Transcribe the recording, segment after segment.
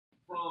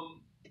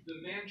the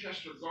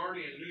Manchester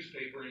Guardian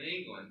newspaper in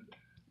England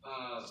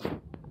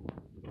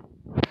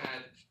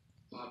had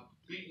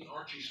beaten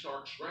Archie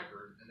Stark's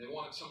record, and they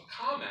wanted some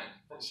comment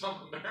from some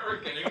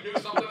American who knew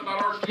something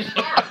about Archie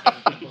Stark.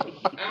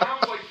 And I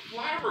was like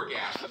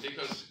flabbergasted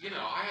because, you know,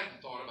 I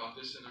hadn't thought about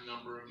this in a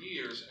number of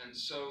years, and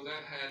so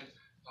that had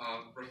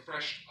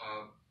refreshed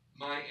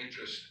my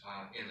interest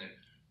in it.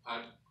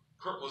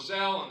 Kurt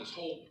Moselle and this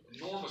whole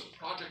enormous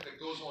project that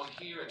goes on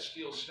here at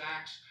Steel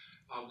Stacks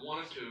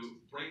wanted to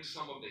bring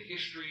some of the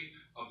history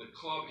of the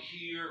club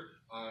here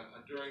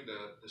during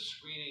the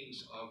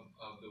screenings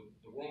of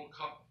the World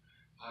Cup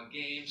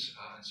games,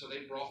 and so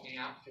they brought me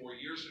out 4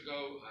 years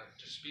ago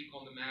to speak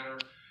on the matter.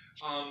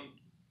 I'm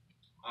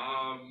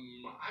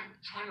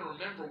trying to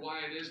remember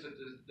why it is that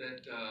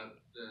the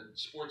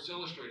Sports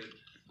Illustrated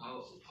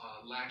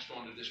latched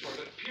onto this story,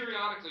 but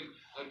periodically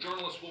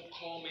journalists will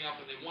call me up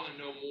and they want to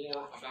know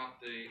more about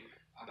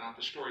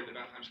the story of the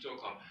Bethlehem Steel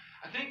Club.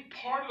 I think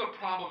part of the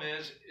problem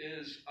is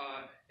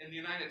in the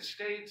United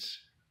States,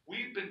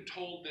 we've been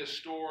told this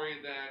story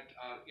that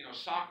you know,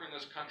 soccer in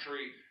this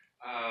country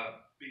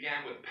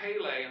began with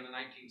Pele in the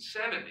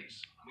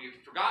 1970s. We've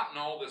forgotten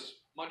all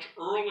this much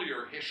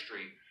earlier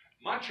history,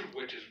 much of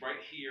which is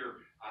right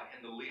here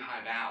in the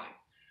Lehigh Valley.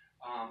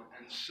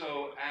 And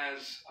so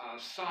as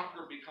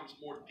soccer becomes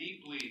more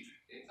deeply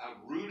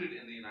rooted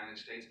in the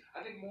United States,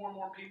 I think more and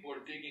more people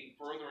are digging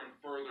further and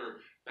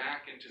further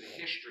back into the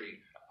history,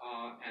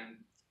 and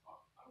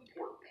an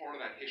important part of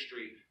that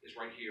history is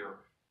right here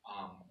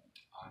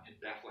in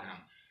Bethlehem.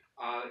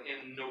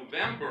 In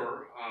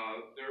November,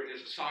 there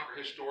is a soccer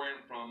historian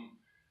from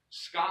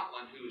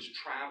Scotland who is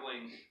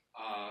traveling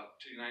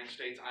to the United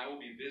States. I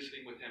will be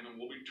visiting with him, and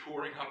we'll be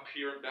touring up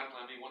here in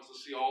Bethlehem. He wants to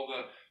see all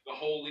the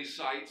holy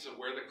sites of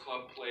where the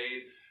club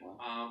played.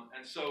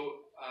 And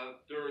so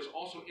there is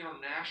also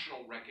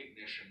international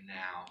recognition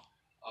now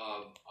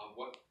of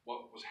what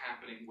was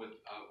happening with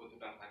the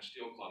Bethlehem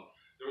Steel Club.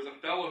 There was a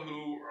fellow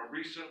who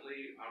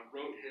recently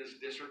wrote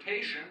his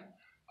dissertation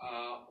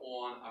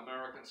on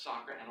American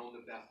soccer and on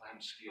the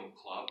Bethlehem Steel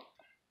Club.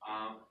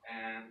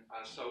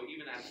 So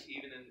even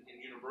in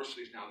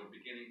universities now, they're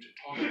beginning to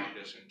talk about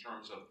this in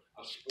terms of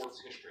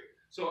sports history.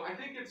 So I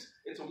think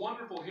it's a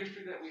wonderful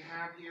history that we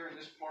have here in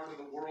this part of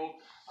the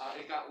world.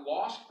 It got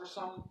lost for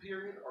some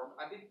period, or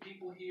I think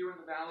people here in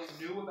the Valley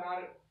knew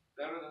about it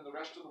better than the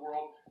rest of the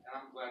world, and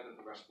I'm glad that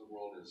the rest of the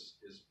world is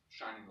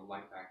shining the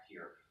light back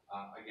here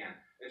again.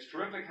 It's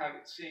terrific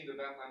seeing the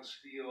Bethlehem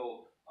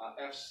Steel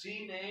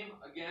FC name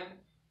again,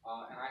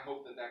 and I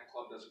hope that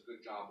club does a good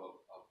job of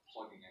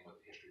plugging in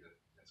with the history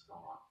that's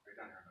going on right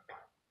down here in the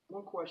front.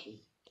 One question.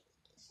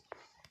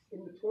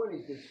 In the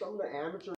 20s, did some of the amateur